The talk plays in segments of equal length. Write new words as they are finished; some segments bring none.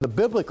The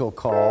biblical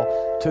call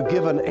to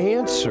give an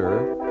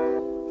answer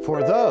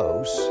for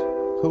those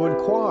who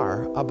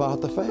inquire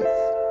about the faith.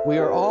 We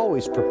are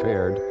always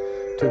prepared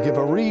to give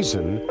a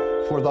reason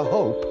for the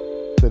hope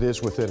that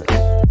is within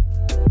us.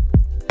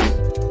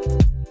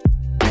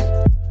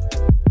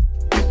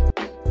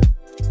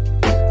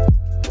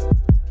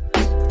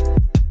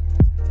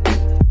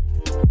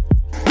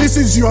 This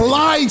is your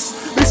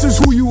life. This is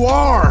who you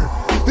are.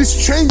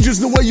 This changes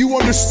the way you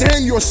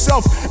understand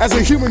yourself as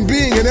a human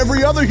being and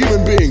every other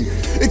human being.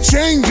 It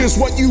changes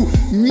what you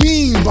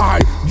mean by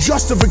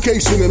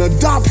justification and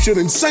adoption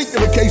and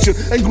sanctification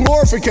and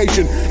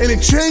glorification. And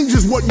it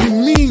changes what you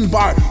mean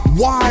by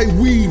why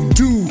we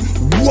do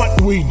what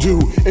we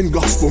do in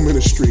gospel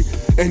ministry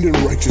and in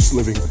righteous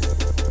living.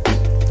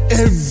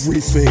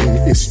 Everything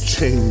is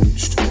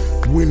changed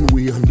when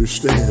we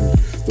understand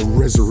the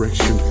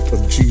resurrection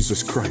of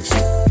Jesus Christ.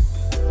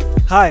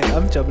 Hi,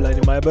 I'm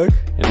Jabulani Myberg.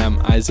 And I'm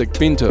Isaac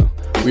Pinto.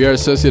 We are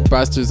associate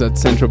pastors at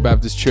Central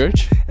Baptist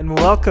Church. And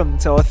welcome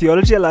to our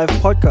Theology Alive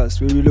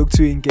podcast, where we look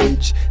to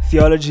engage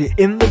theology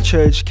in the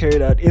church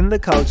carried out in the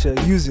culture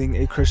using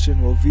a Christian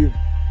worldview.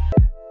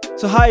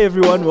 So hi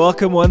everyone,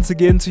 welcome once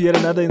again to yet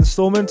another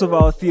installment of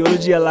our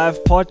Theology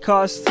Alive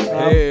podcast.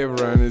 Hey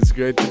everyone, it's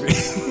great to be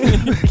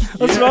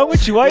What's wrong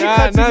with you? Why are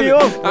you cutting me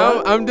off?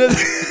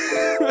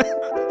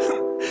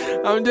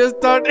 I'm just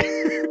starting.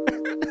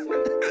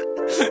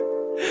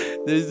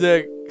 There's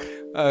a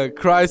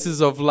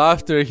crisis of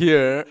laughter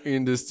here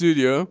in the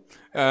studio,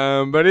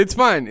 but it's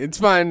fine. It's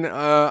fine.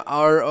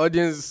 Our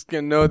audience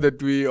can know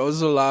that we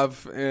also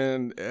laugh,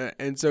 and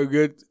so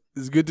good.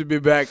 It's good to be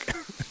back.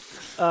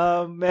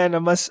 Man, I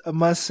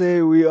must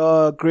say we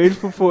are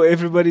grateful for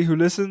everybody who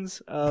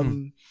listens.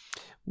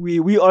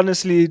 We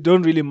honestly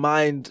don't really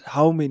mind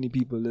how many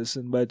people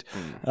listen, but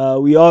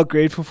we are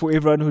grateful for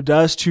everyone who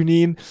does tune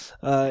in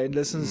and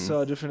listens to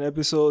our different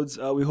episodes.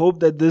 We hope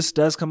that this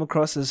does come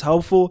across as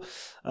helpful.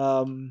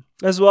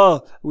 As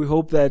well, we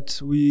hope that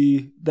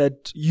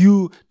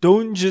you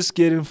don't just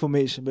get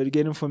information, but you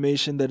get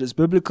information that is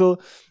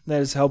biblical,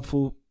 that is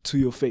helpful to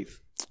your faith.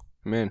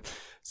 Amen.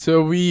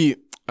 So we,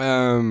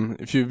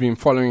 if you've been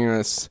following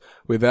us,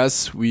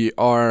 we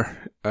are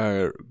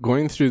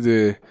going through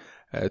the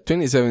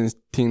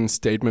 2017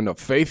 Statement of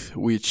Faith,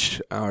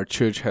 which our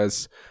church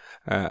has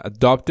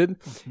adopted.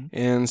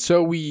 And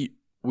so we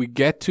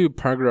get to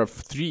paragraph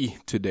 3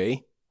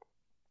 today.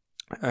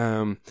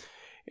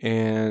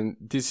 And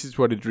this is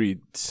what it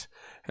reads.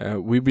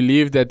 We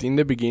believe that in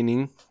the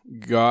beginning,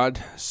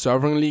 God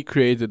sovereignly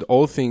created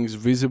all things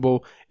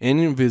visible and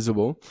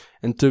invisible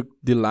and took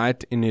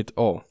delight in it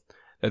all.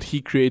 That he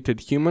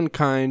created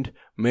humankind,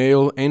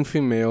 male and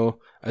female,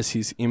 as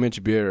his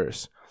image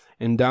bearers,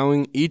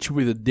 endowing each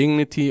with a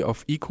dignity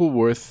of equal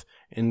worth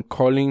and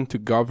calling to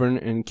govern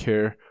and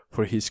care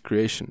for his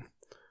creation.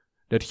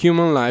 That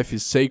human life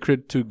is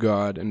sacred to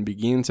God and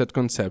begins at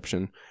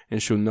conception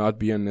and should not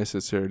be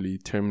unnecessarily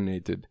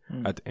terminated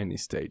at any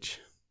stage.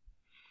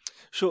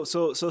 Sure.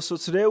 So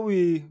today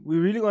we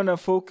really want to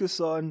focus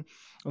on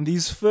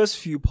these first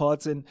few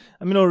parts. And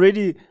I mean,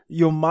 already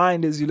your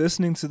mind as you're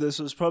listening to this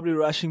was probably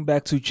rushing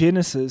back to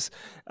Genesis.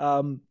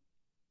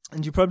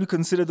 And you probably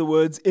consider the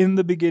words, in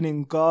the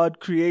beginning, God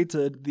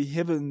created the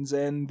heavens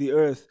and the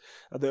earth.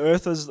 The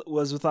earth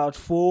was without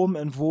form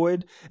and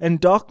void, and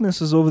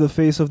darkness was over the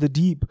face of the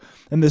deep.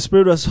 And the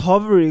Spirit was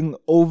hovering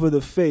over the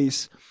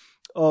face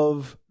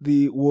of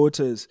the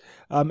waters.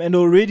 And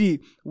already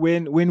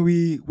when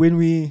we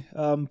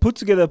put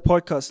together a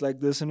podcast like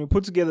this and we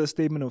put together a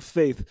statement of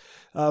faith,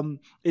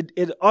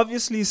 it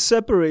obviously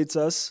separates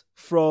us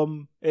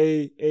from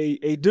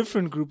a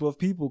different group of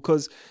people.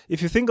 Because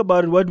if you think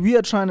about it, what we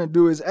are trying to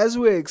do is, as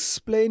we're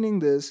explaining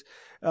this,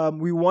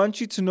 we want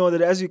you to know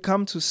that as you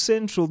come to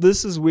Central,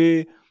 this is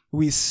where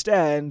we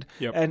stand,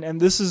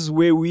 and this is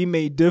where we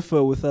may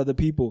differ with other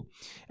people.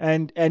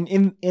 And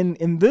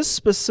in this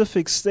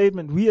specific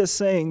statement, we are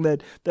saying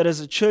that as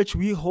a church,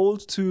 we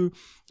hold to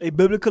a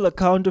biblical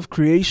account of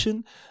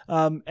creation,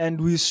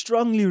 and we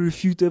strongly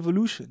refute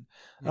evolution.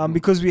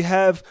 Because we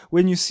have,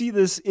 when you see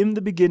this, in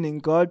the beginning,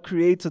 God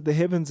created the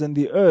heavens and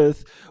the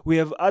earth, we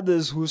have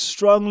others who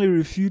strongly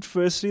refute,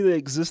 firstly, the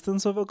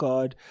existence of a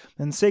God,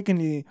 and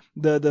secondly,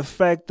 the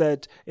fact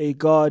that a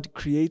God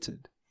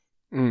created.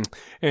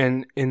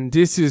 And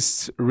this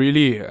is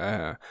really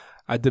at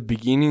the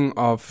beginning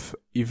of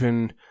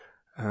even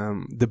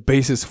the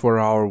basis for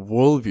our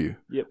worldview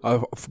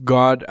of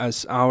God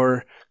as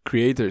our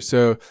creator.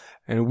 So,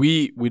 and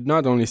we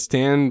not only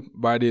stand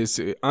by this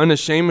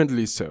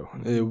unashamedly so.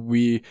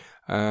 We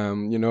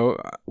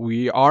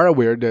are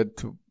aware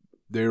that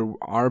there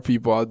are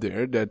people out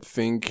there that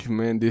think,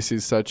 man, this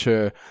is such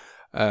a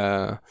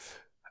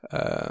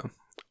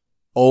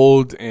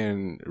old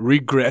and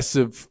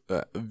regressive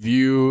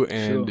view,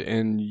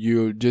 and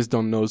you just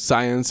don't know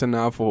science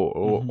enough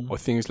or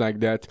things like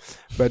that.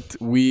 But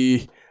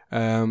we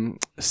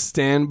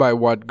stand by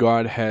what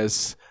God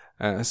has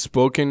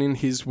spoken in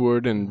His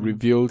Word and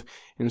revealed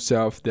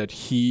Himself, that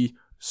He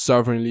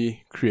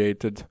sovereignly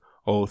created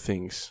all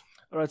things.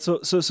 All right,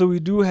 so we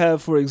do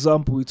have, for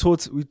example, we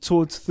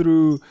taught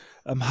through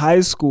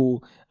high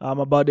school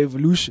about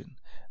evolution.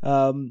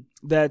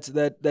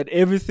 That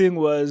everything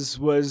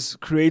was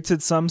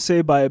created, some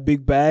say, by a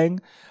big bang,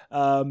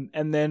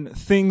 and then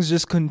things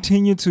just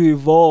continue to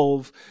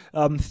evolve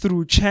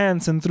through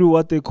chance and through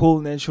what they call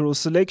natural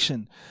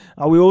selection.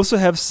 We also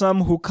have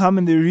some who come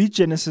and they read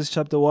Genesis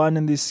chapter 1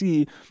 and they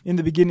see, in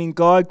the beginning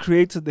God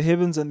created the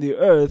heavens and the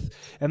earth,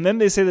 and then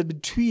they say that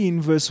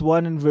between verse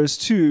 1 and verse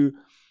 2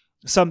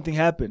 something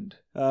happened.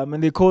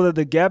 And they call it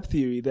the gap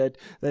theory,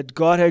 that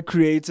God had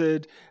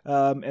created,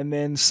 and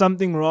then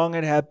something wrong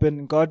had happened,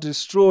 and God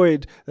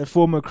destroyed that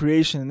former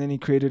creation, and then he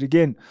created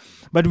again.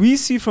 But we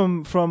see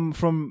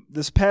from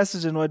this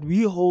passage, and what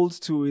we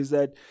hold to is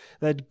that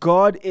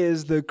God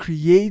is the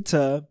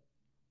creator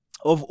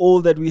of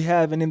all that we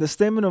have. And in the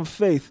statement of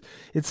faith,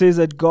 it says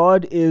that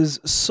God is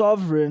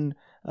sovereign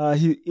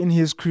in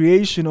his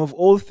creation of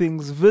all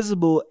things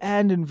visible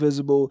and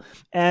invisible,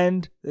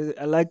 and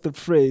I like the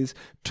phrase,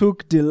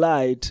 took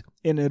delight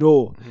in it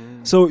all.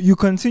 So you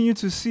continue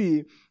to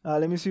see,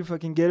 let me see if I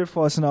can get it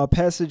for us in our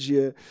passage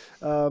here.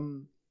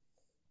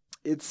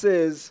 It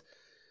says,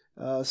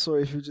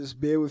 sorry if you just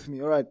bear with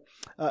me. All right.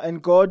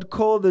 And God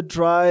called the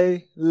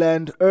dry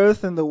land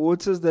earth, and the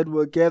waters that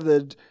were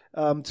gathered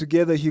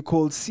together he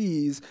called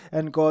seas,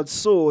 and God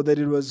saw that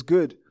it was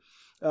good.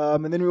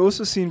 And then we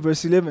also see in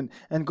verse 11,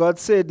 and God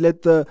said,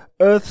 let the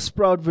earth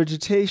sprout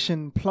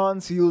vegetation,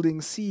 plants yielding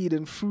seed,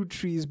 and fruit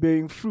trees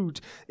bearing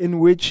fruit, in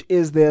which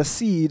is their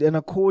seed, and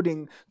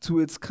according to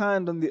its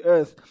kind on the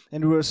earth.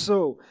 And it was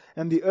so.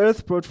 And the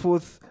earth brought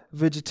forth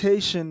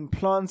vegetation,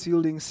 plants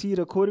yielding seed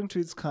according to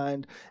its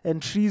kind,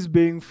 and trees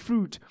bearing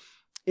fruit,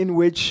 in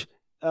which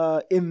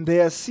in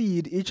their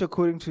seed, each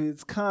according to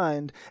its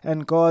kind,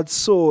 and God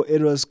saw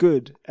it was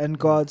good. And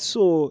God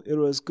saw it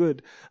was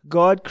good.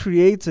 God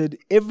created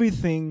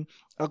everything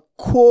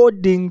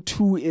according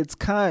to its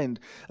kind.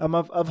 I've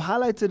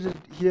highlighted it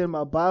here in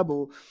my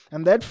Bible,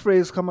 and that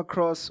phrase come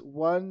across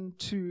 1,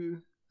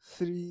 2,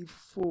 3,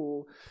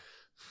 4,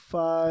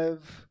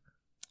 5,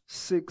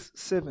 6,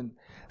 7.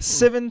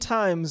 7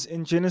 times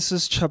in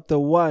Genesis chapter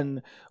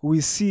 1,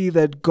 we see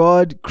that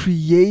God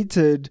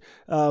created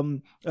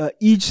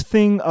each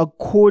thing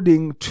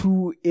according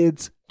to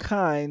its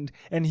kind,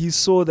 and he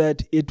saw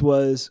that it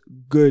was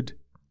good.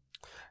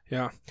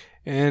 Yeah,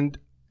 and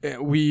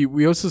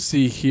we also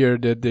see here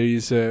that there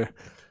is in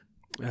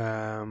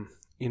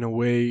a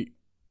way,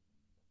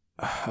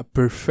 a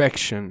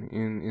perfection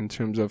in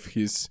terms of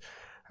his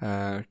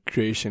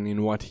creation,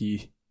 in what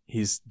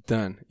he's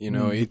done.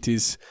 It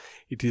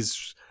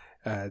is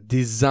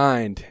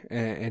designed,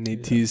 and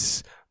it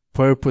is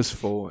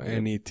purposeful,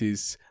 and it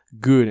is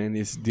good, and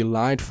it's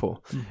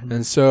delightful.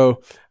 And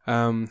so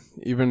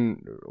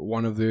even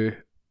one of the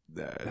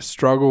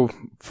struggle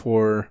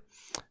for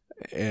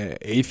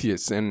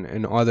atheists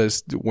and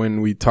others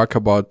when we talk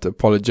about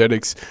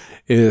apologetics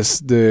is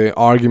the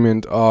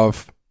argument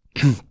of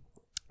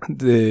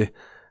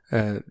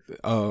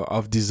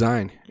of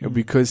design,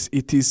 because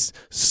it is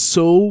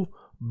so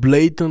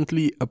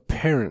blatantly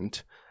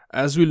apparent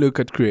as we look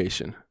at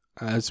creation,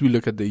 as we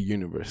look at the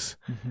universe,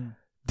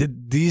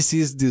 that this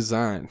is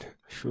designed.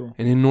 Sure.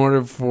 And in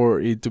order for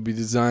it to be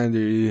designed,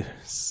 there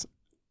is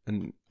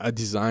a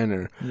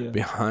designer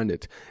behind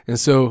it. And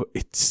so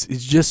it's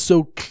just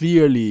so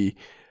clearly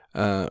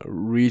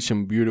rich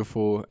and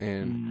beautiful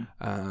and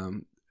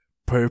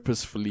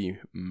purposefully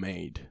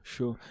made.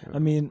 Sure. I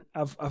mean,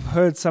 I've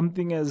heard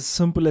something as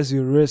simple as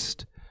your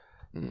wrist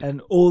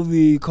and all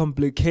the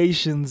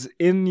complications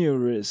in your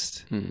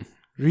wrist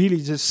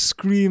really just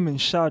scream and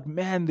shout,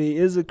 man, there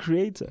is a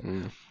creator.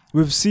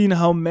 We've seen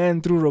how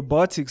man through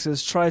robotics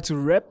has tried to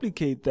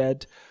replicate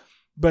that,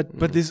 but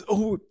there's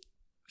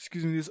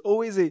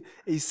always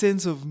a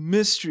sense of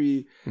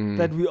mystery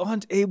that we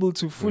aren't able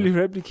to fully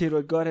replicate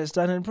what God has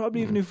done. And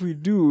probably even if we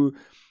do,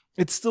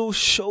 it still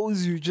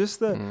shows you just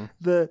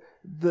the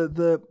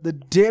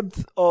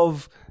depth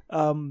of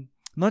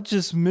not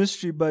just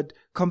mystery but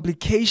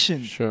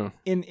complication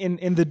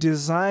in the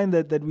design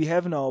that we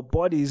have in our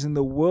bodies, in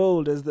the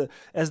world, as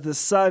the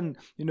sun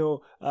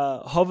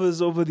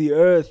hovers over the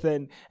earth,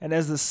 and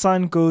as the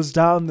sun goes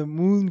down, the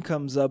moon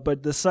comes up,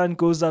 but the sun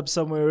goes up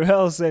somewhere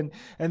else, and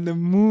the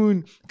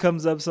moon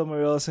comes up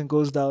somewhere else and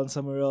goes down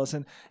somewhere else.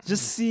 And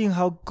just seeing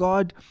how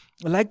God,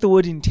 I like the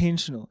word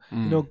intentional.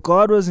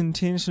 God was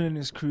intentional in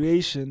his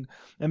creation,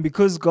 and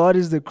because God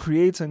is the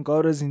creator and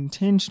God is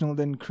intentional,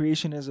 then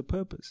creation has a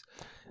purpose.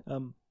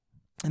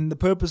 And the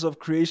purpose of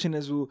creation,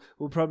 as we'll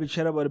probably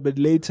chat about a bit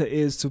later,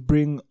 is to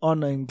bring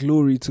honor and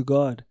glory to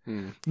God.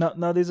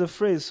 Now there's a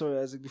phrase, sorry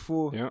Isaac,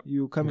 before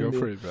you come in there. Go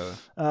for it,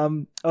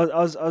 brother.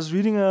 I was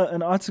reading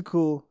an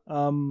article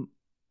on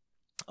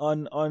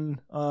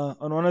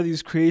one of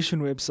these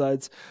creation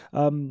websites,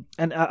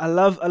 and I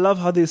love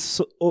how they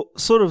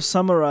sort of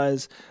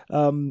summarize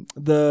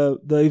the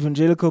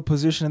evangelical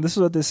position. And this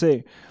is what they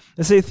say: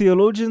 I say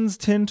theologians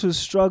tend to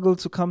struggle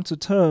to come to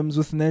terms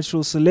with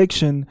natural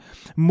selection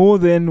more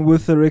than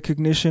with the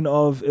recognition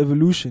of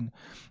evolution.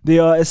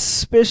 There are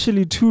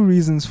especially two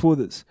reasons for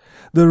this.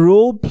 The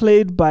role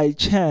played by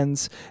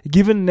chance,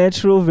 given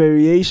natural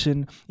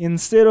variation,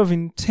 instead of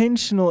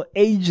intentional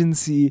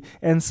agency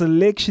and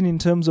selection in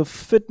terms of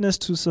fitness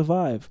to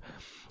survive.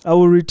 I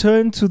will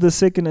return to the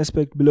second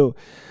aspect below.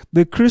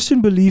 The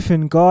Christian belief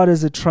in God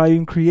as a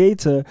triune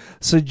creator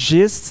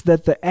suggests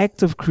that the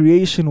act of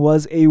creation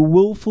was a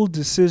willful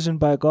decision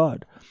by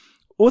God.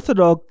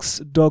 Orthodox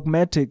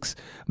dogmatics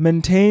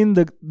maintain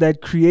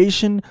that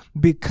creation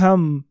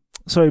became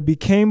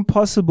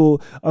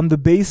possible on the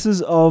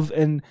basis of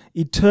an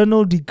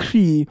eternal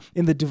decree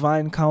in the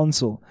divine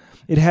counsel.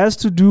 It has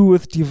to do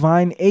with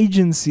divine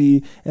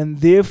agency and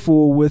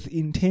therefore with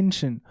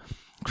intention.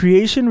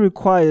 Creation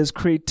requires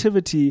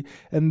creativity,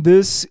 and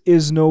this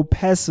is no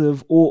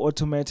passive or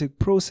automatic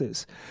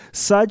process.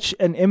 Such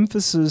an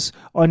emphasis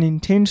on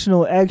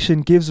intentional action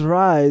gives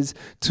rise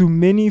to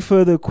many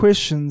further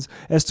questions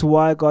as to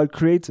why God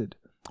created.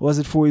 Was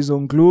it for His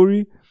own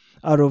glory,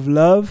 out of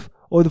love,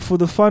 or for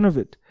the fun of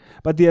it?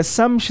 But the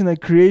assumption that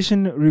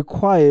creation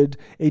required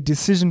a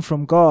decision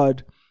from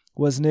God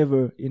was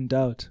never in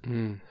doubt.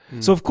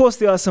 So, of course,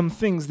 there are some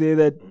things there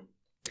that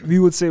we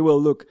would say, well,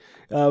 look,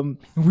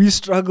 we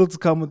struggle to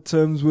come to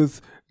terms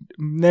with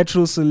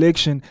natural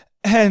selection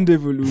and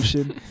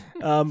evolution.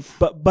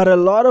 But a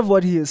lot of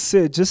what he has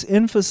said, just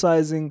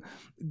emphasizing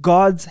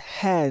God's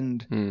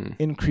hand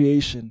in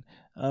creation.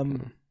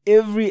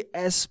 Every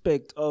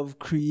aspect of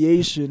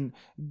creation,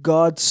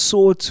 God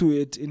saw to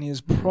it in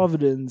His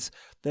providence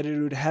that it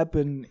would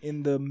happen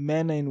in the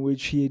manner in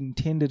which He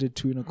intended it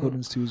to in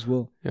accordance to His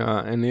will. Yeah,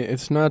 and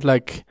it's not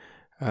like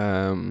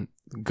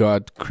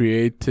God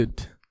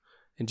created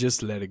and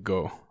just let it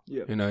go.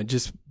 Yeah. It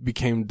just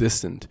became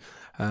distant.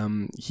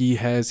 He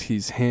has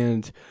His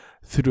hand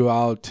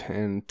throughout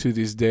and to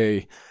this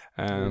day.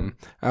 I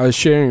was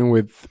sharing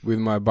with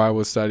my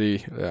Bible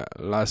study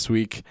last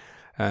week,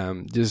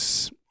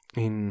 just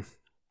in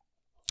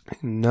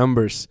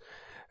Numbers,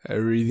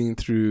 reading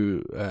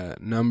through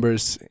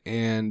Numbers,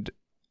 and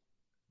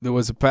there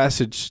was a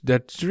passage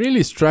that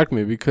really struck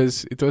me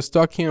because it was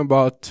talking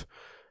about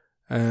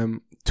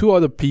two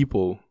other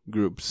people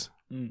groups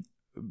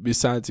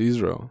besides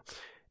Israel,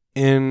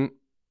 and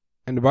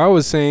the Bible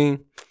was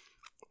saying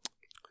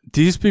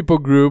these people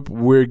group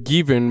were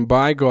given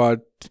by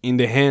God in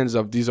the hands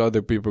of this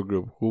other people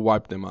group who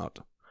wiped them out.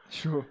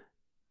 Sure.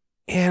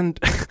 And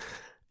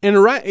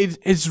right,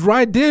 it's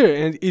right there,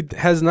 and it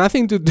has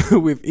nothing to do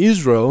with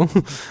Israel,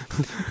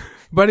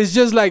 but it's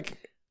just like,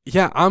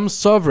 yeah, I'm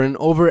sovereign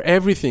over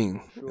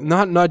everything,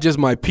 not just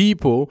my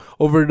people,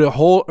 over the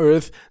whole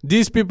earth.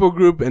 This people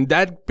group and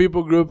that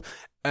people group,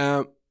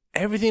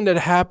 everything that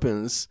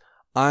happens,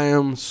 I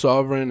am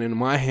sovereign, and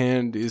my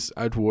hand is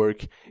at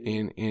work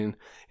in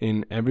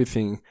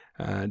everything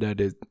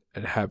that it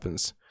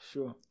happens.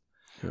 Sure.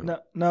 Yeah.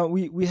 Now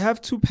we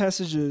have two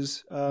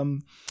passages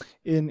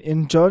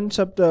in John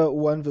chapter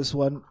 1 verse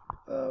 1,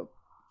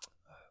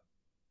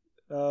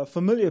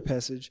 familiar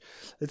passage.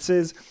 It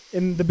says,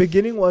 "In the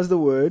beginning was the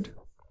Word,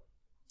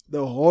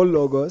 the whole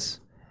Logos,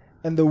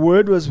 and the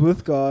Word was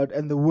with God,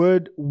 and the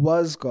Word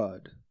was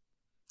God.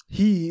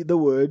 He, the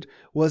Word,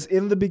 was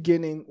in the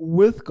beginning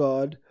with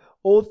God.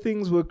 All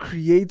things were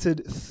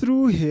created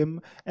through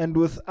Him, and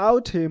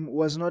without Him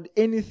was not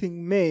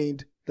anything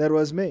made that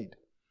was made.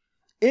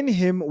 In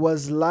Him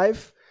was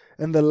life,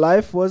 and the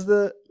life was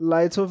the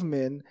light of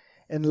men,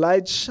 and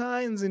light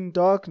shines in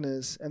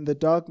darkness, and the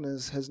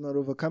darkness has not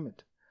overcome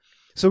it."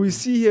 So we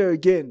see here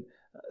again,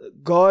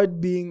 God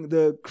being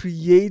the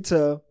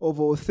creator of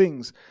all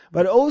things.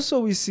 But also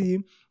we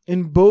see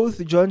in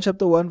both John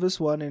chapter 1 verse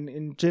 1 and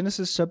in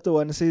Genesis chapter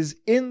 1, it says,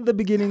 "In the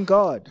beginning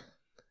God."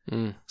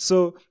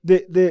 So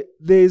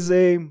there's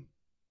a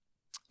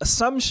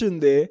assumption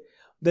there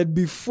that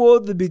before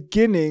the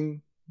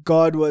beginning,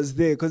 God was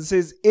there, because it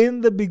says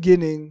in the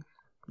beginning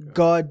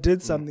God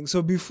did something.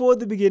 So before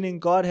the beginning,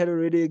 God had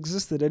already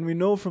existed, and we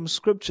know from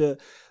Scripture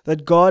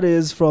that God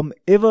is from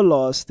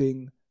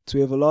everlasting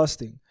to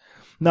everlasting.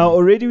 Now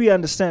already we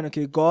understand,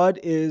 okay, God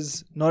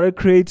is not a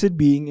created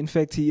being. In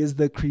fact, He is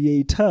the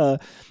creator,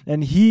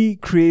 and He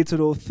created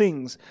all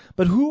things.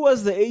 But who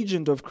was the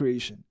agent of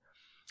creation?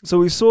 So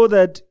we saw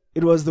that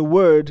it was the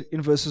Word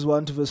in verses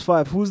 1 to verse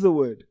 5. Who's the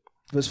Word?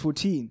 Verse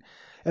 14.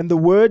 "And the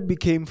Word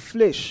became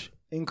flesh,"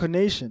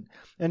 incarnation,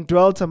 "and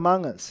dwelt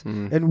among us.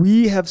 And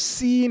we have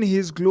seen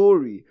His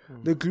glory,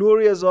 the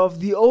glory as of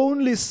the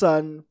only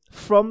Son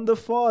from the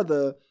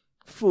Father,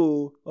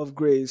 full of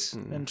grace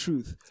and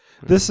truth."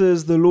 This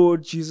is the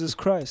Lord Jesus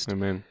Christ.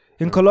 Amen.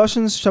 In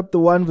Colossians chapter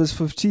 1 verse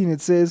 15,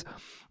 it says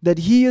that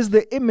He is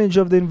the image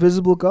of the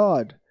invisible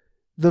God,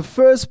 the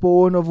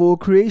firstborn of all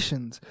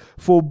creations.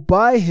 For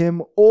by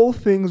Him all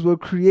things were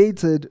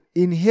created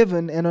in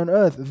heaven and on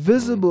earth,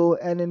 visible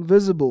and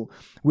invisible,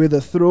 whether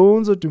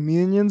thrones or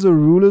dominions or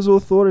rulers or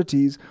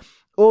authorities.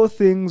 All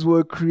things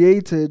were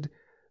created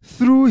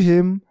through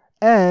Him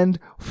and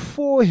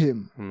for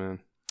Him. Amen.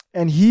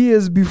 And He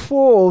is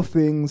before all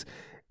things,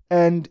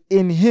 and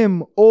in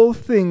him all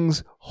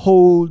things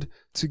hold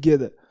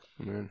together.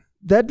 Amen.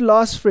 That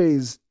last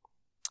phrase,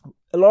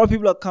 a lot of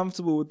people are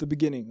comfortable with the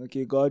beginning.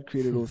 Okay, God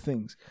created all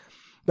things.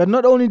 But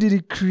not only did he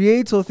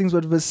create all things,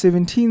 but verse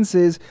 17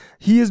 says,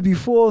 he is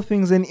before all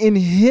things, and in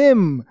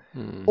him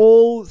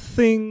all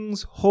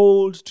things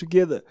hold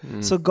together.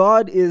 So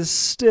God is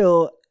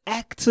still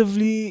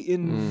actively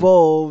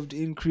involved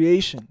in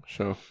creation.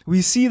 Sure.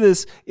 We see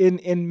this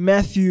in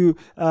Matthew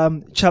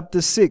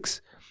chapter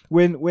 6,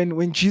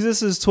 when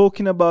Jesus is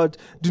talking about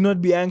do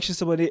not be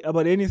anxious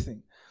about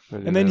anything.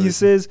 And then he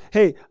says,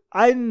 hey,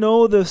 I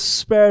know the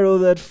sparrow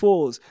that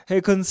falls. Hey,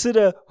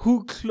 consider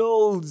who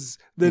clothes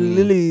the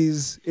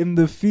lilies in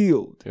the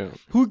field. Yeah.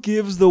 Who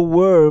gives the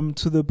worm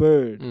to the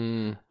bird?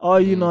 Are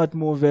you not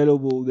more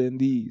valuable than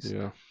these?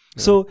 Yeah.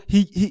 So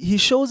he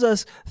shows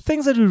us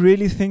things that we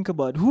really think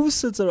about. Who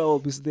sits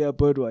around? They are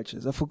bird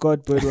watchers. I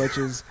forgot bird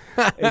watchers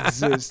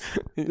exist.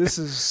 This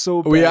is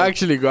so bad. We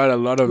actually got a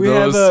lot of we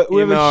those. have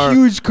a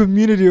huge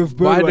community of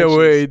bird watchers. By the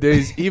way,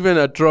 there's even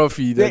a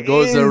trophy that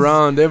goes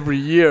around every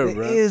year, There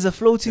bro. is a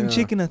floating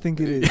chicken, I think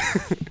it is.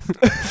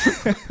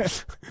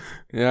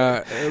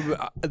 Yeah.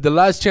 The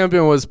last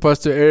champion was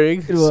Pastor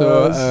Eric.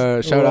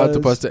 Shout out to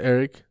Pastor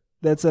Eric.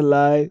 That's a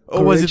lie.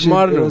 Oh, was it Correction,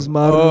 Marnu? It was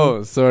Marnu.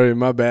 Oh, sorry,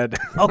 my bad.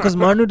 Because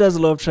Marnu does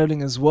a lot of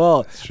traveling as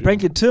well. true.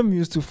 Frankie Tim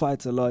used to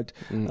fight a lot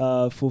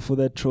for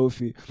that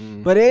trophy.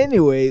 But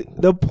anyway,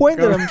 the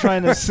point that I'm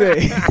trying to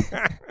say,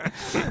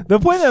 the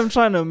point that I'm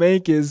trying to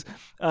make is,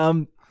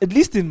 at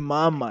least in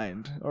my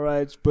mind, all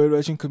right, bird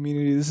watching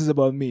community, this is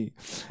about me.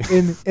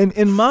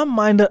 In my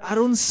mind, I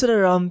don't sit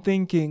around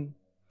thinking,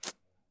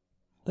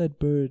 that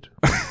bird,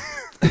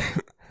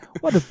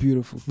 what a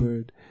beautiful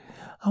bird.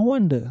 I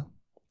wonder,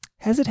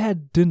 has it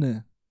had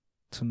dinner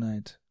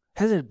tonight?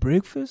 Has it had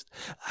breakfast?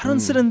 I don't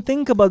sit and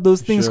think about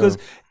those things because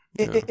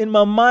in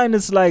my mind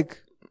it's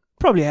like,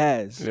 probably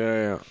has.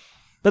 Yeah.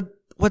 But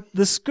what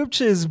the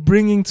scripture is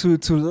bringing to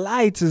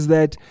light is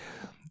that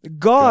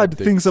God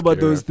thinks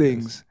about those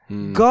things.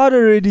 God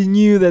already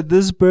knew that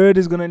this bird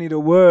is going to need a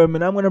worm,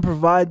 and I'm going to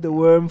provide the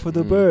worm for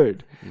the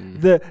bird.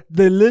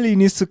 The lily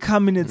needs to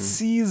come in its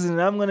season,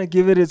 and I'm going to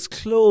give it its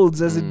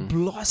clothes as it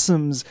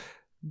blossoms.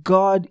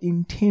 God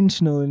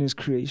intentional in his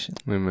creation.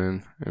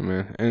 Amen.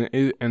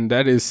 And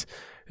that is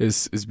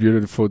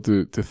beautiful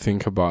to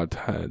think about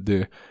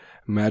the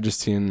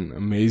majesty and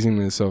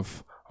amazingness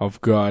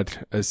of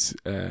God as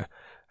a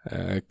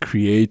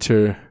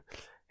creator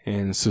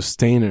and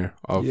sustainer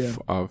of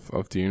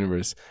the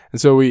universe.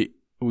 And so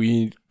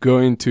we go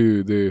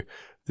into the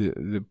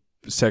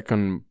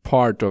second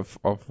part of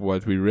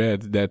what we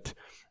read, that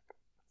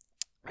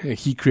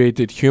he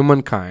created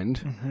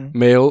humankind,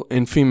 male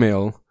and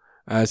female,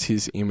 as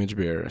his image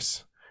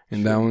bearers,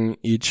 endowing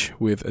each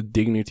with a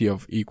dignity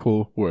of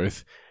equal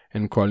worth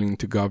and calling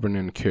to govern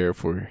and care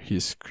for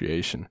his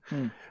creation.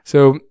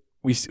 So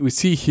we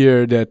see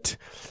here that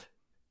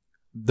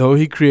though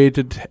he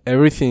created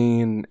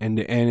everything and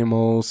the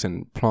animals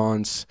and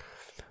plants,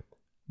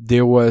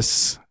 there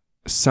was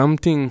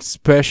something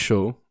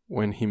special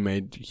when he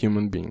made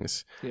human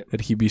beings,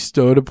 that he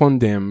bestowed upon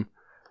them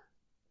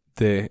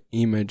the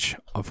image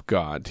of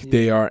God.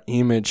 They are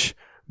image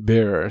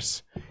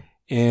bearers.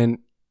 And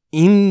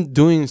in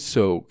doing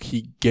so,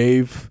 he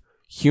gave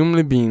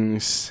human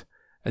beings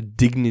a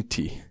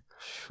dignity.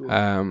 They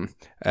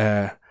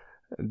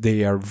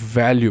are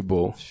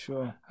valuable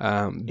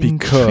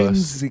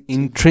because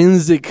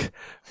intrinsic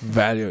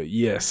value,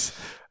 yes,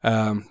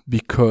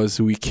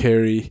 because we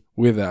carry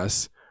with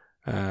us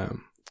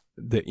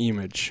the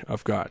image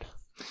of God.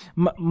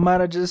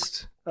 Might I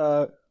just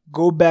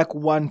go back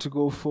one to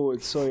go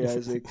forward? Sorry,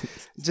 Isaac.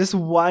 Just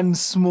one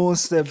small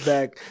step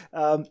back.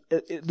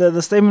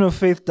 The statement of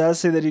faith does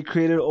say that he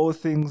created all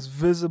things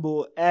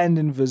visible and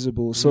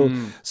invisible.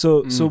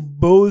 So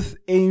both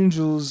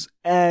angels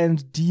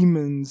and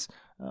demons,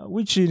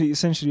 which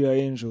essentially are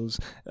angels,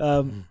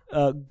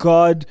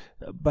 God,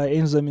 by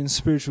angels I mean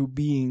spiritual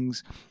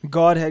beings,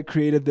 God had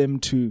created them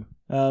too.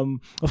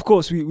 Of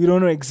course, we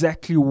don't know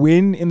exactly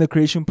when in the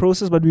creation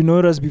process, but we know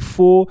it as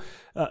before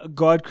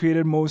God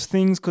created most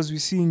things, because we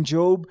see in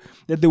Job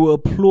that they were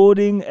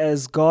applauding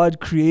as God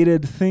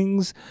created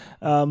things.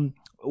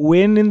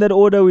 When in that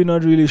order, we're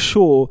not really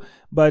sure,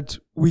 but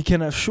we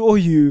can assure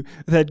you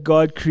that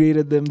God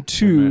created them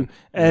too. Amen.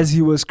 As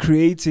he was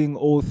creating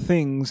all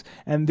things,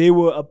 and they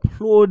were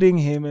applauding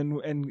him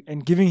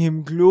and giving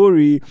him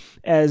glory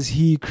as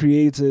he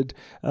created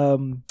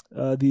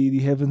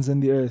the heavens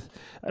and the earth.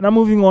 And now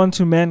moving on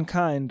to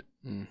mankind.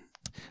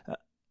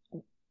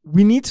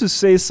 We need to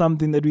say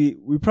something that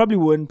we probably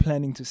weren't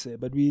planning to say,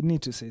 but we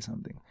need to say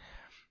something.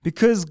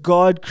 Because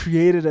God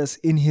created us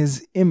in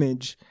his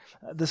image,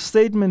 the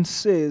statement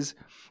says,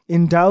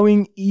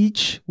 endowing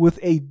each with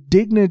a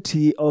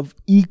dignity of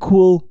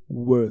equal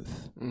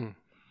worth.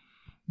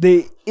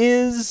 There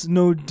is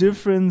no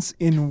difference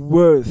in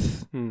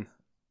worth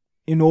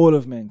in all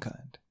of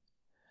mankind.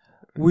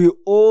 We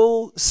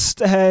all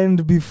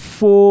stand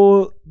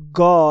before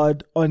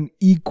God on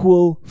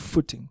equal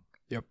footing.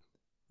 Yep.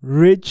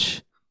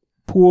 Rich,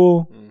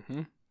 poor,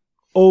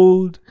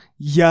 old,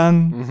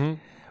 young,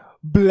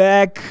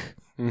 black,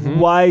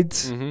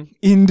 white,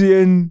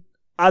 Indian,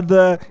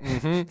 other.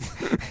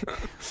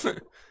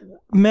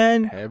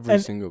 Man, Every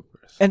single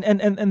person.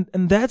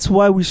 and that's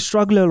why we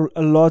struggle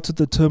a lot with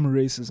the term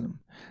racism.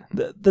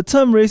 The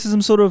term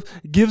racism sort of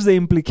gives the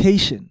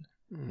implication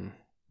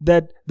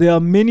that there are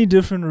many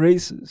different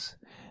races.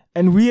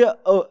 And we are,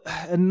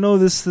 and no,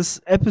 this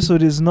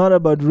episode is not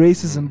about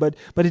racism, but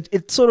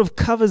it sort of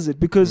covers it,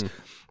 because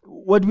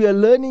what we are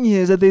learning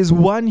here is that there's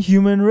one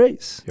human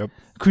race. Yep.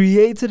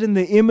 Created in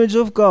the image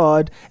of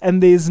God,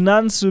 and there is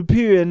none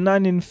superior,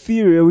 none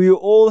inferior. We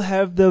all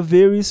have the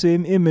very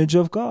same image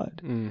of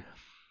God.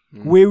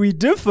 Where we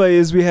differ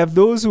is we have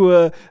those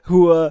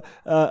who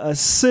are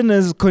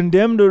sinners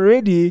condemned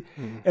already,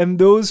 and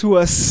those who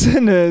are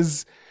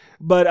sinners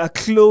but are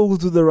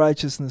clothed with the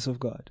righteousness of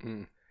God.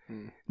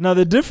 Now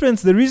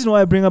the reason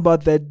why I bring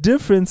about that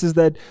difference is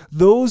that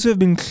those who have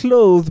been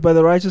clothed by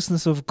the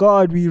righteousness of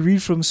God, we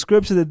read from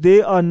Scripture that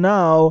they are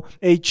now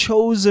a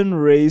chosen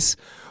race,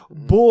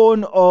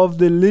 born of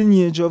the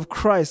lineage of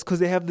Christ, because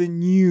they have the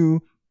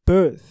new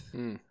birth.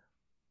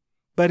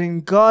 But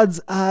in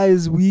God's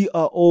eyes, we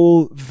are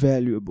all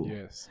valuable.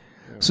 Yes.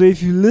 So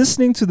if you're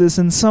listening to this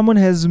and someone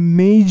has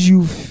made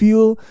you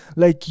feel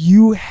like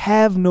you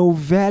have no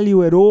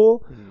value at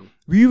all,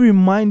 we're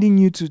reminding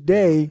you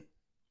today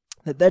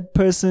that that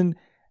person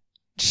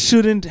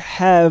shouldn't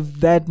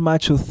have that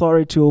much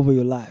authority over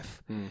your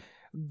life.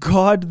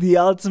 God, the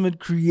ultimate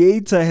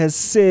creator, has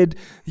said,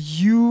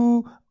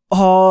 you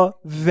are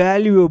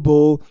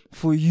valuable,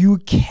 for you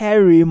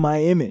carry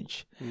my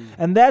image.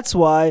 And that's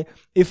why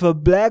if a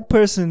black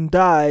person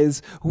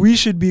dies, we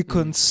should be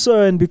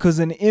concerned because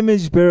an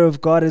image bearer of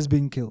God has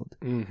been killed.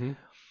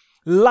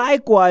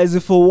 Likewise,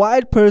 if a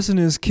white person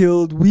is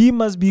killed, we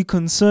must be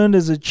concerned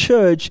as a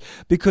church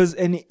because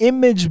an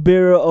image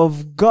bearer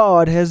of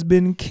God has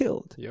been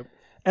killed. Yep.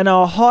 And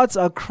our hearts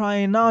are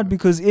crying out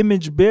because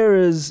image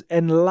bearers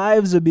and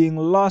lives are being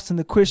lost. And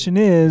the question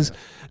is,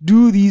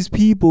 do these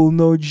people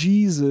know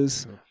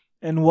Jesus?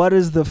 And what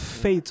is the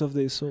fate of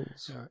their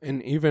souls?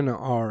 And even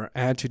our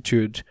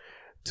attitude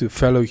to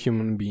fellow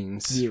human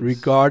beings,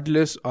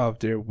 regardless of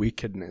their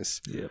wickedness,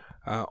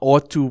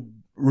 ought to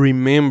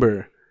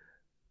remember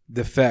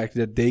the fact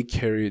that they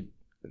carried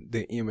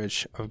the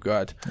image of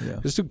God.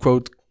 Just to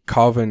quote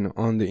Calvin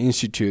on the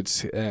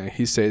Institutes,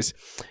 he says,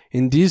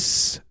 in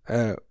this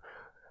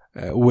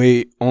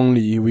way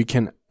only we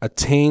can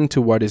attain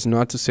to what is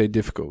not to say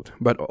difficult,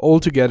 but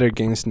altogether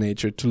against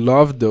nature, to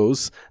love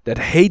those that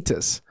hate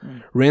us,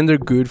 render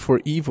good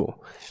for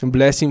evil, and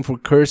blessing for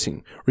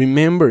cursing,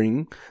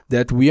 remembering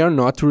that we are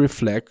not to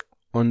reflect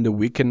on the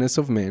wickedness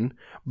of men,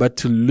 but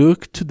to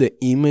look to the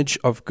image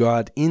of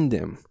God in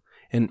them,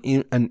 an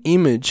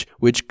image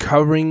which,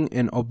 covering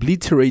and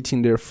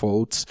obliterating their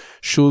faults,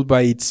 should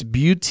by its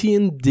beauty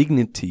and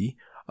dignity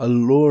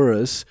allure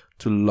us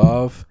to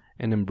love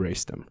and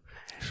embrace them.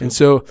 Sure. And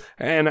so,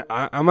 and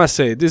I must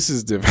say, this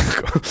is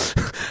difficult.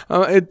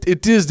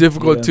 It is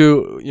difficult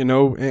to,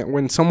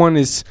 when someone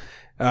is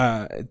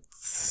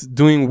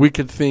doing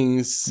wicked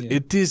things,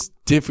 it is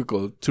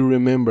difficult to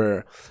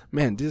remember,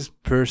 man, this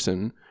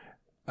person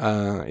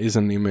is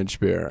an image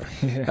bearer.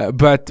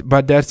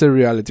 But that's the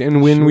reality.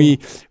 And when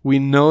we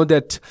know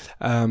that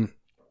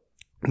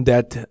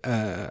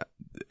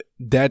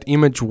that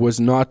image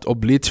was not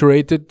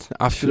obliterated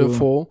after the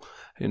fall,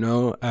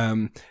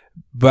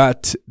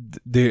 but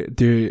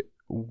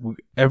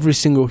every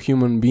single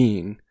human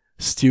being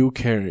still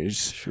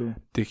carries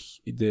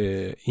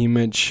the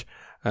image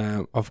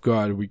of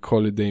God. We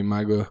call it the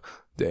Imago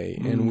Dei,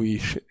 and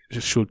we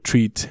should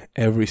treat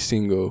every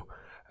single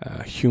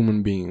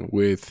human being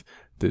with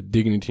the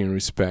dignity and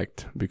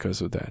respect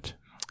because of that.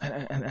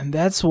 And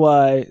that's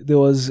why there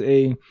was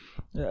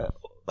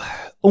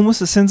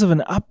almost a sense of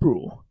an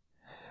uproar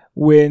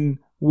when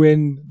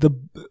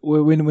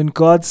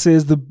God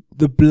says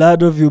the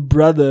blood of your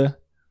brother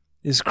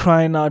is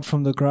crying out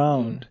from the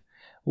ground.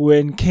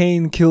 When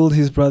Cain killed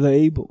his brother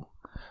Abel,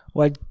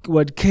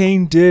 what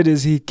Cain did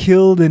is he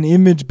killed an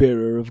image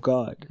bearer of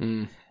God.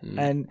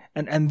 And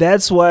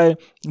that's why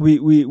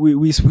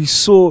we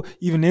saw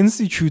even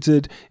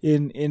instituted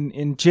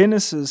in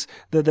Genesis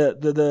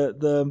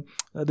the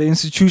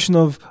institution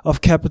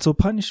of capital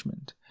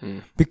punishment,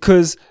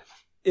 because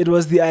it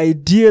was the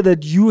idea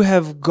that you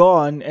have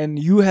gone and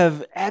you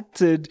have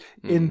acted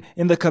in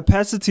the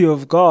capacity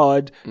of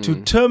God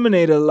to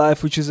terminate a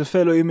life which is a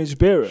fellow image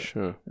bearer,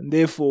 and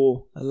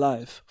therefore a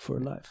life for a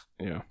life.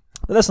 Yeah,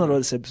 but that's not what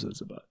this episode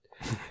is about.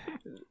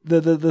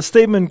 The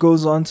statement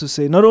goes on to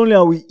say, not only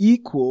are we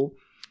equal,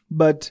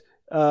 but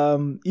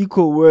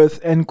equal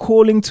worth and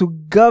calling to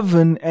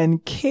govern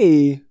and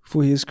care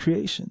for His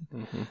creation.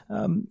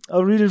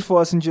 I'll read it for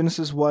us in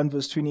Genesis 1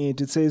 verse 28.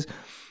 It says,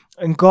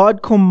 and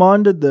God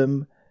commanded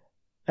them,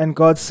 and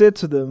God said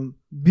to them,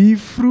 be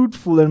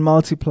fruitful and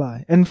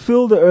multiply, and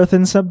fill the earth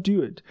and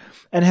subdue it,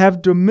 and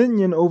have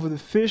dominion over the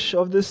fish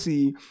of the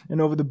sea, and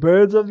over the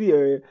birds of the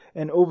air,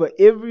 and over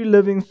every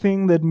living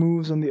thing that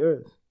moves on the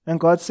earth. And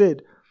God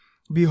said,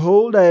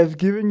 Behold, I have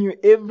given you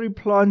every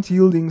plant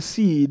yielding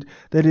seed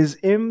that is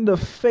in the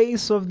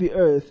face of the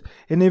earth,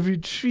 and every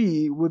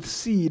tree with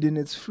seed in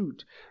its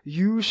fruit.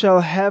 You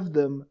shall have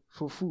them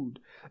for food.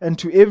 And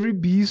to every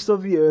beast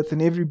of the earth,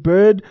 and every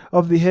bird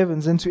of the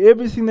heavens, and to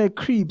everything that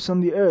creeps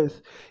on the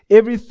earth,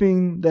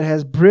 everything that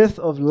has breath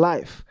of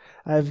life,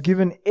 I have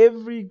given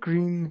every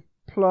green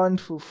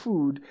plant for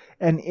food.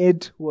 And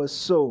it was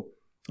so.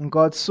 And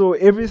God saw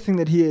everything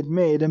that he had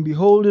made, and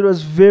behold, it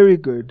was very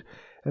good.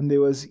 And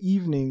there was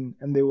evening,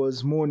 and there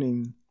was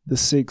morning, the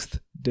sixth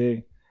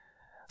day.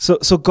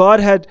 So God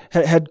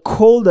had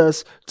called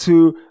us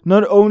to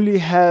not only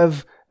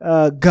have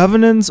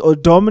governance or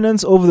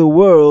dominance over the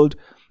world,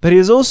 but he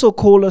has also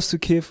called us to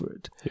care for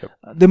it. Yep.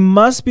 There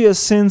must be a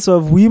sense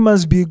of we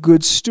must be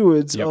good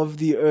stewards Yep. of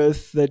the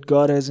earth that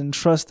God has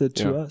entrusted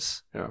to Yeah.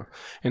 us. Yeah,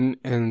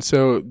 and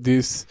so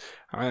this,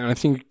 I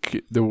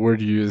think the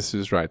word you use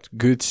is right.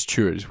 Good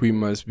stewards. We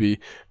must be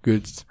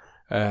good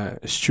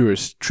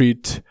stewards.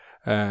 Treat.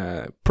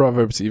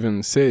 Proverbs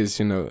even says,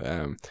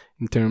 in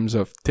terms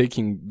of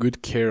taking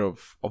good care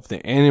of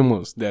the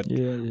animals that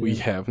we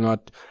have,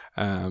 not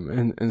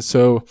and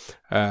so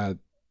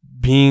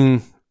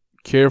being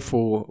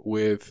careful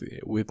with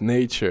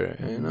nature.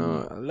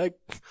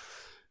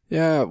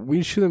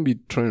 We shouldn't be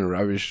throwing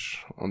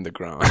rubbish on the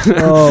ground.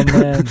 Oh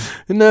man.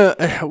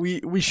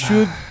 We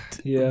should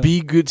be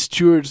good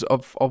stewards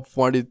of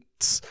what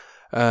it's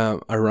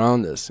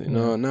around us.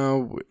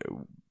 Now,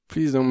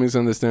 please don't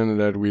misunderstand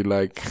that we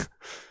like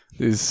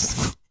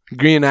these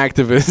green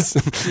activists.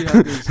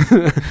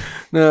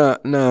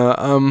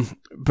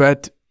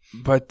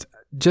 But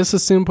just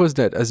as simple as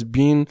that, as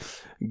being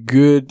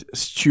good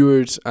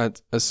stewards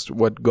as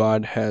what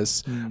God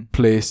has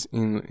placed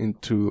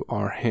into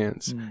our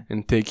hands,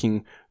 and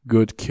taking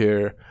good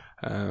care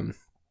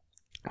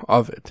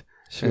of it.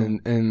 Sure.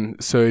 And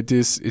so it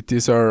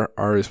is our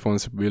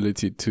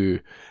responsibility to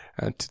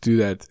do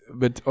that,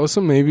 but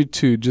also maybe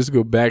to just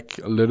go back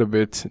a little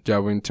bit,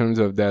 Jabo, in terms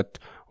of that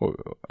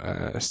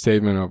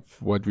statement of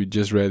what we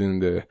just read in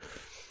the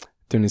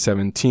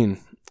 2017,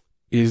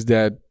 is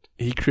that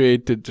he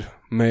created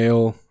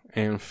male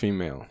and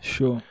female.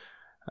 Sure.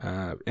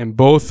 And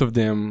both of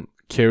them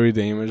carry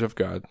the image of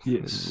God.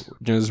 Yes.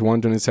 Genesis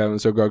 1:27,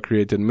 so God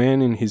created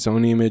man in his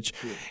own image.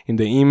 Yeah. In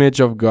the image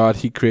of God,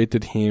 he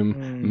created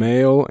him.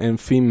 Male and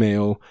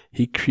female,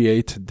 he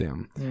created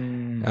them.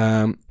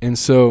 And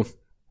so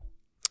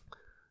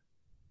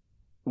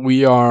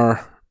we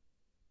are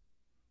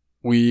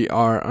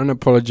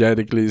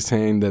unapologetically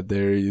saying that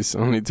there is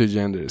only two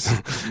genders.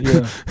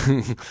 Yeah.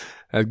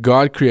 That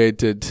God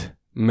created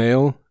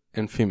male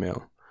and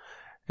female.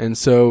 And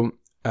so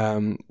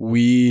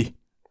we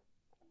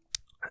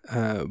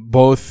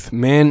both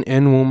men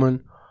and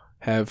women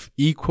have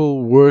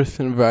equal worth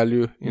and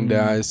value in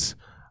the eyes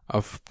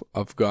of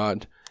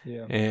God.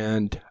 Yeah.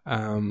 And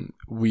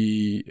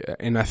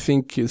I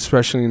think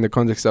especially in the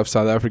context of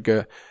South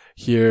Africa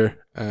here,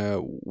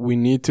 we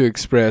need to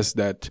express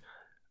that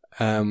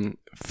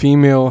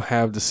female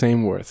have the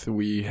same worth.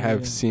 We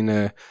have seen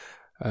a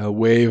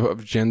wave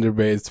of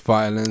gender-based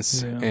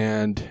violence,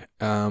 and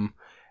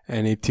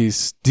it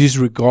is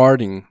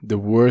disregarding the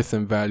worth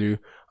and value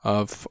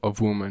of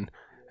women.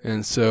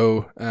 And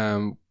so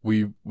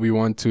we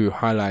want to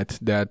highlight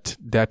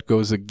that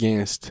goes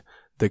against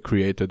the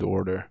created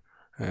order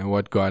and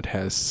what God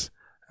has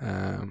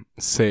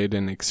said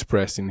and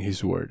expressed in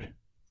His Word.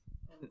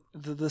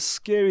 The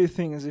scary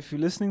thing is, if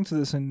you're listening to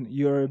this and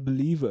you're a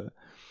believer,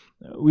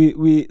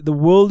 the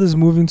world is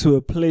moving to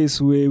a place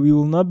where we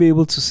will not be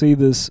able to say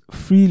this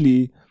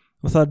freely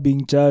without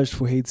being judged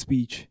for hate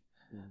speech.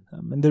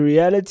 And the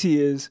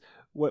reality is,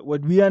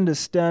 what we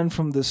understand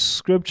from the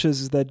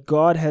scriptures is that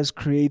God has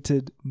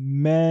created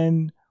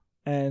man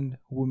and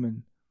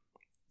woman.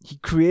 He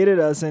created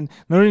us, and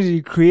not only did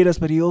He create us,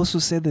 but He also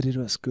said that it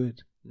was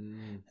good.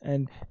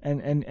 And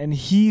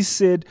He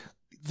said,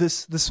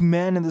 this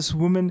man and this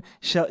woman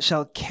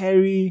shall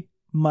carry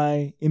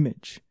my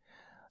image.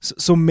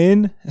 So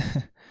men,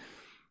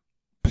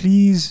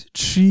 please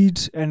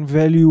treat and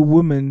value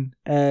women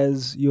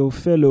as your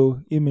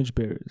fellow image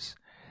bearers.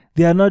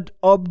 They are not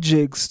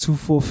objects to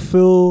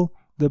fulfill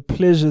the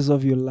pleasures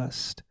of your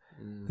lust.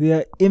 They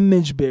are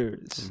image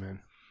bearers. Amen.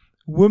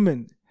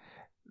 Women,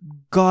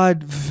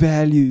 God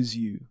values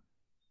you.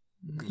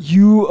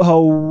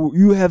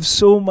 You have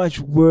so much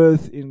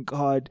worth in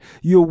God.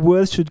 Your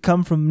worth should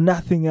come from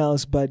nothing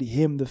else but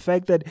Him. The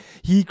fact that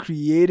He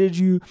created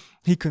you,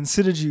 He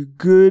considered you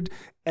good,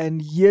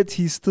 and yet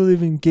He still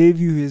even gave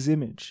you His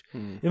image.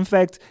 In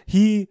fact,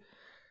 He...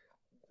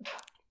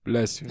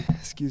 Bless you.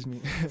 Excuse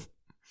me.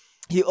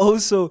 He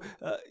also...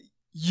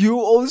 you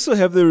also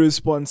have the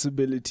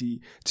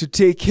responsibility to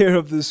take care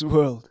of this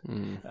world.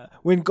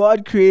 When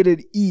God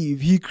created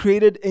Eve, He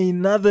created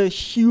another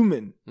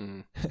human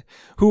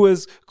who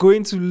was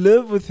going to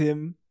live with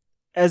Him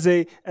as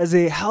a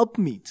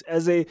helpmeet,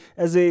 as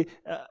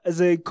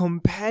a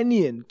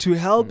companion to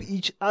help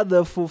each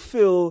other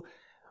fulfill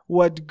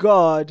what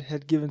God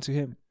had given to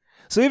him.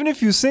 So even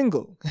if you're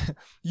single,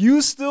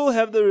 you still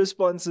have the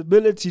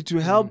responsibility to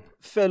help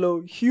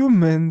fellow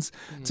humans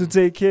to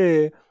take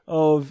care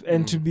of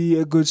and to be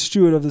a good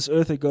steward of this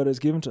earth that God has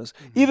given to us.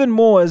 Even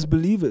more as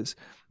believers,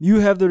 you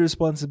have the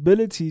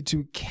responsibility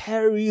to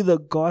carry the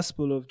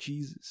gospel of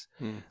Jesus.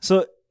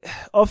 So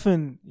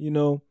often,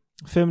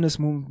 feminist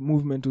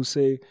movement will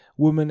say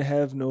women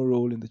have no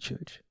role in the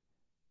church.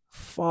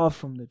 Far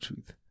from the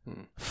truth.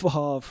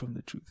 Far from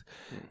the truth.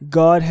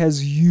 God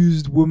has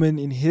used women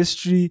in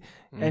history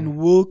and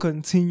will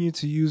continue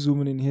to use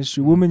women in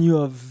history. Women, you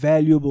are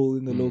valuable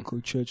in the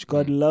local church.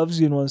 God loves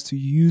you and wants to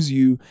use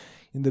you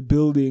in the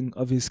building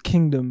of his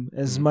kingdom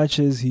as much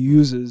as he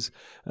uses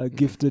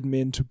gifted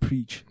men to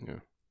preach.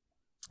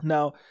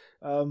 Now,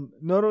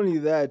 not only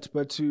that,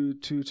 but to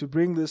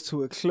bring this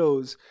to a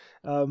close,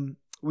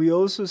 we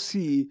also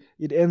see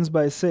it ends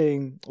by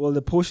saying, well,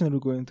 the portion that we're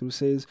going through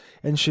says,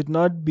 and should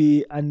not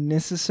be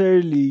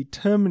unnecessarily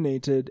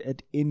terminated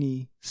at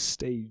any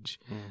stage.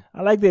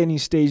 I like the any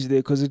stage there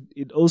because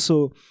it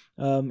also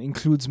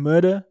includes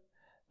murder,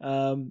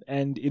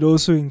 and it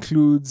also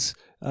includes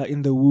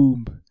in the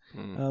womb.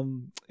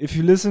 If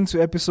you listen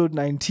to episode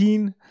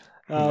 19,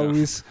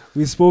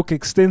 we spoke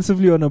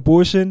extensively on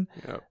abortion.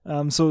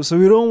 So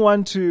we don't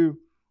want to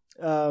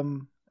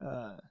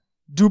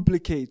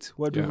duplicate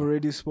what we've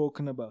already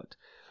spoken about.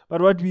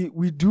 But what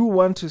we do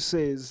want to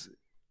say is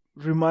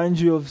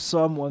remind you of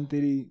Psalm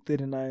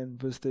 139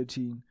 verse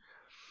 13.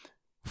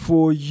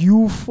 For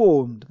you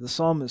formed, the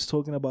psalmist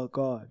talking about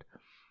God,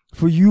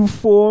 for you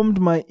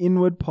formed my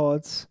inward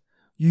parts,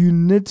 you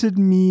knitted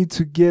me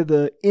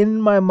together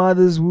in my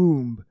mother's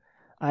womb.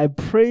 I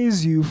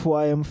praise you, for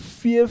I am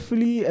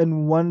fearfully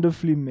and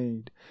wonderfully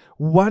made.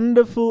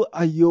 Wonderful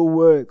are your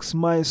works.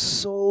 My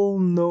soul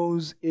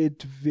knows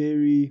it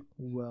very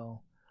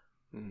well.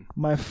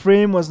 My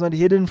frame was not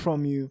hidden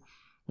from you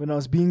when I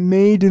was being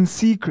made in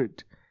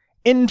secret,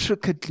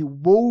 intricately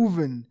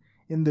woven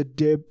in the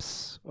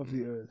depths of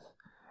the earth.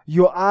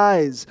 Your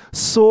eyes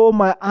saw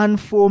my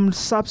unformed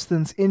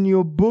substance. In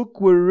your book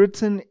were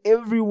written,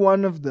 every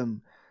one of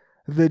them,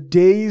 the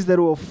days that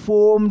were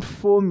formed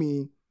for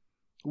me,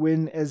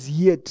 when as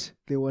yet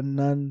there were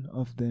none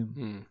of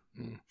them.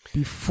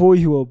 Before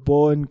you were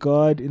born,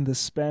 God in the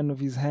span of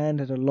his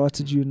hand had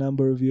allotted you a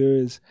number of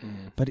years.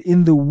 But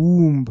in the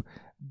womb,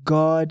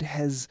 God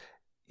has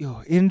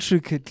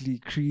intricately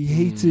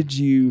created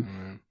you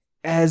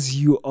as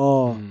you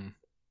are,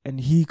 and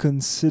he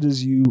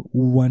considers you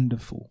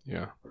wonderful.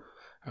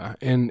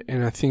 And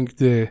I think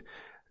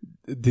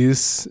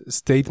this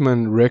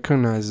statement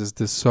recognizes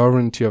the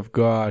sovereignty of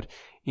God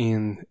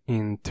in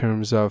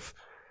terms of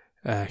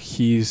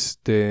he's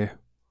the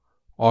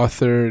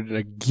author,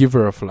 the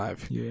giver of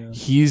life.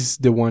 He's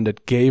the one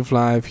that gave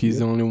life. He's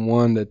the only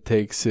one that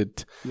takes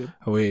it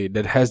away,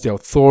 that has the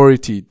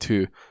authority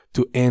to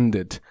end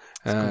it.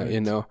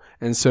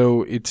 And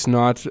so it's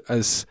not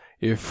as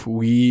if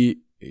we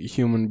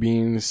human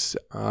beings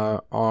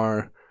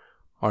are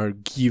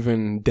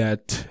given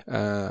that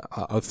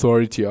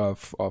authority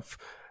of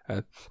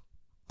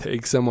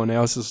take someone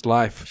else's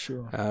life.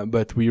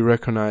 But we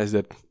recognize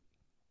that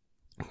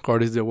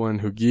God is the one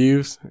who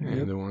gives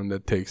and the one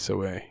that takes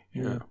away.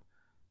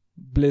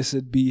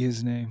 Blessed be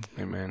his name.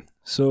 Amen.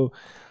 So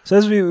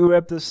as we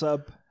wrap this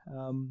up,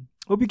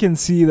 hope you can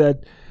see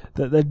that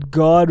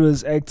God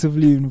was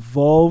actively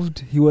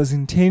involved. He was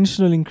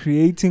intentional in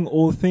creating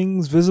all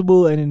things,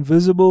 visible and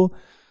invisible.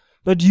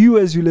 But you,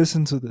 as you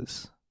listen to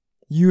this,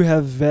 you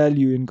have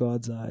value in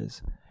God's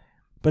eyes.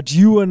 But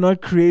you were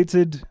not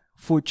created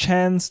for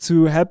chance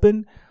to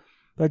happen,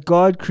 but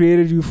God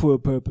created you for a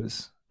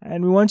purpose.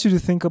 And we want you to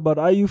think about,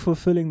 are you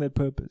fulfilling that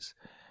purpose?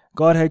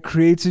 God had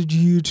created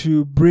you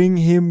to bring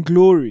him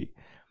glory.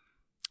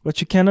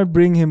 But you cannot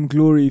bring him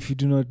glory if you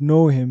do not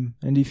know him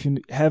and if you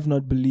have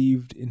not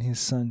believed in his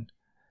Son.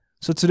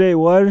 So today,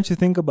 why don't you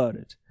think about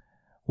it?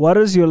 What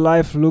does your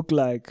life look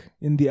like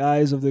in the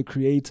eyes of the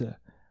Creator?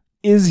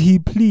 Is he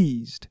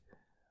pleased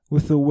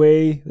with the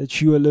way that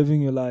you are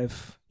living your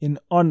life in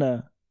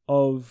honor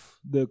of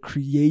the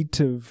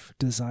creative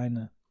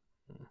designer,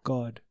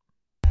 God?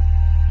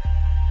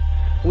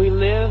 We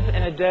live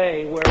in a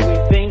day where we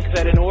think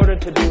that in order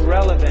to be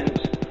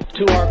relevant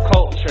to our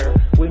culture,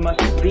 we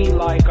must be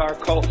like our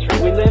culture.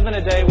 We live in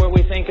a day where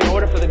we think in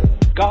order for the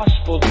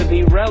gospel to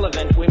be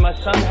relevant, we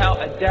must somehow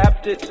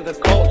adapt it to the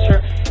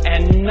culture,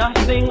 and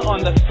nothing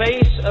on the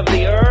face of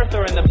the earth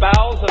or in the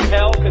bowels of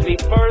hell could be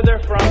further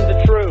from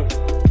the truth.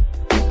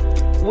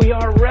 We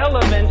are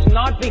relevant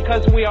not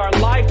because we are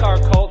like our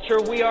culture,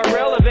 we are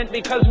relevant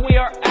because we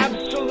are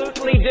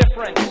absolutely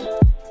different.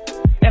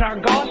 And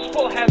our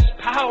gospel has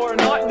power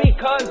not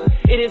because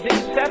it is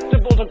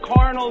acceptable to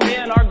carnal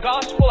men. Our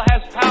gospel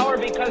has power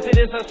because it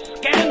is a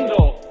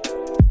scandal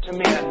to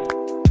men.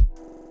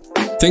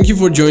 Thank you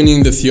for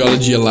joining the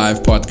Theology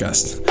Alive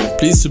podcast.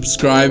 Please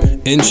subscribe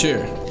and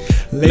share.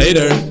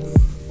 Later.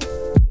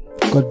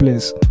 God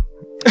bless. I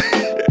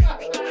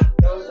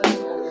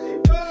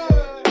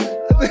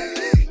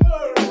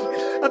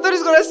thought he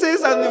was going to say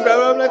something,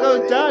 bro. I'm like,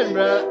 I'm done,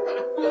 bro.